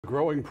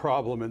Growing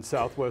problem in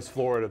Southwest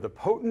Florida. The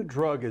potent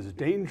drug is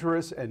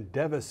dangerous and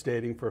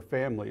devastating for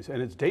families,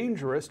 and it's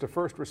dangerous to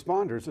first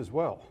responders as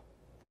well.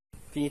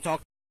 Can you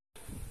talk?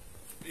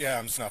 Yeah,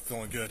 I'm just not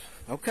feeling good.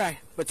 Okay,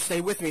 but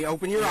stay with me.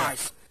 Open your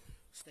eyes.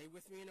 Stay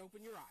with me and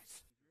open your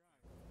eyes.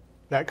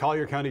 That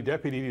Collier County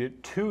deputy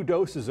needed 2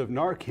 doses of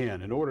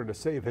Narcan in order to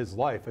save his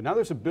life. And now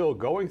there's a bill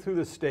going through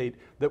the state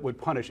that would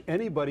punish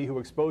anybody who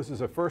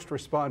exposes a first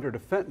responder to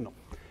fentanyl.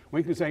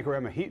 Wink News anchor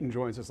Emma Heaton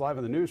joins us live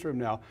in the newsroom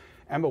now.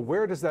 Emma,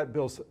 where is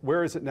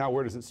it now?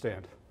 Where does it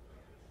stand?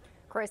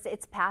 Chris,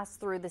 it's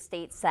passed through the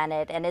state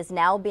Senate and is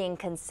now being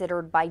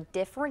considered by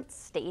different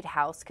state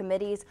House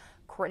committees.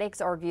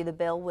 Critics argue the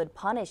bill would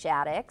punish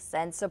addicts,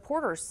 and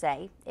supporters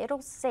say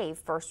it'll save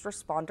first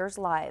responders'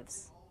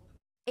 lives.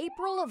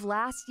 April of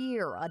last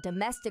year, a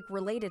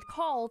domestic-related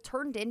call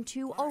turned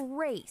into a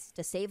race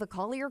to save a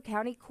Collier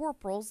County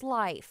corporal's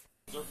life.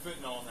 Is there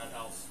fentanyl in that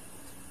house?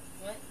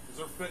 What? Is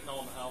there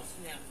fentanyl in the house?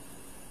 No.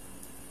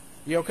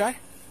 You okay?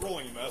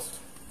 Rolling EMS.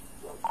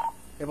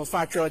 April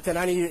 5 Trailer 10,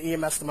 I need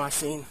an EMS to my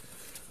scene.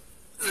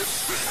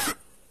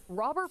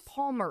 Robert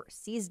Palmer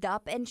seized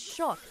up and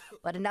shook,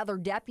 but another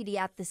deputy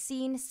at the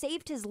scene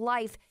saved his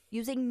life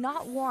using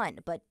not 1,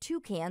 but 2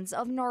 cans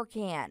of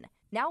Narcan.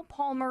 Now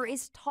Palmer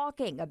is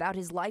talking about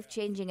his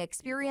life-changing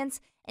experience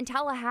in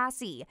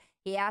Tallahassee.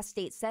 He asked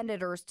state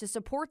senators to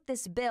support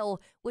this bill,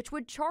 which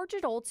would charge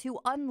adults who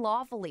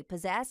unlawfully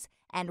possess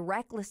and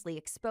recklessly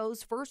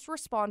expose first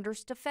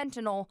responders to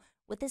fentanyl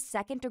with a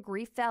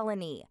second-degree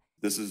felony.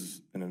 This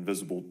is an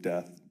invisible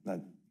death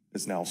that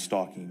is now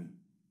stalking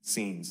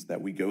scenes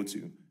that we go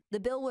to. The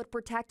bill would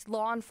protect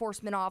law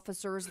enforcement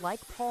officers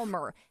like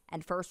Palmer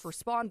and first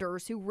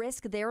responders who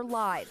risk their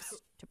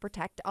lives to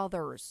protect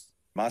others.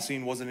 My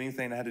scene wasn't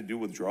anything that had to do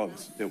with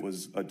drugs. It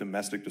was a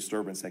domestic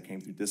disturbance that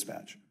came through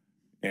dispatch.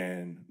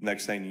 And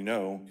next thing you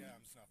know,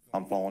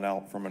 I'm falling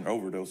out from an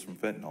overdose from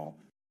fentanyl.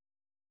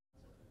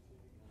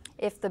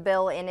 If the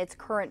bill in its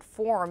current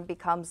form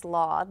becomes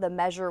law, the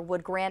measure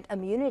would grant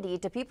immunity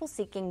to people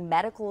seeking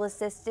medical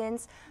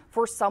assistance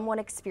for someone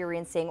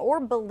experiencing or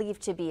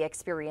believed to be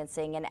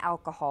experiencing an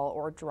alcohol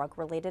or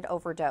drug-related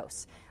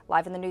overdose.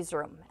 Live in the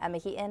newsroom, Emma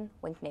Heaton,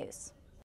 Wink News.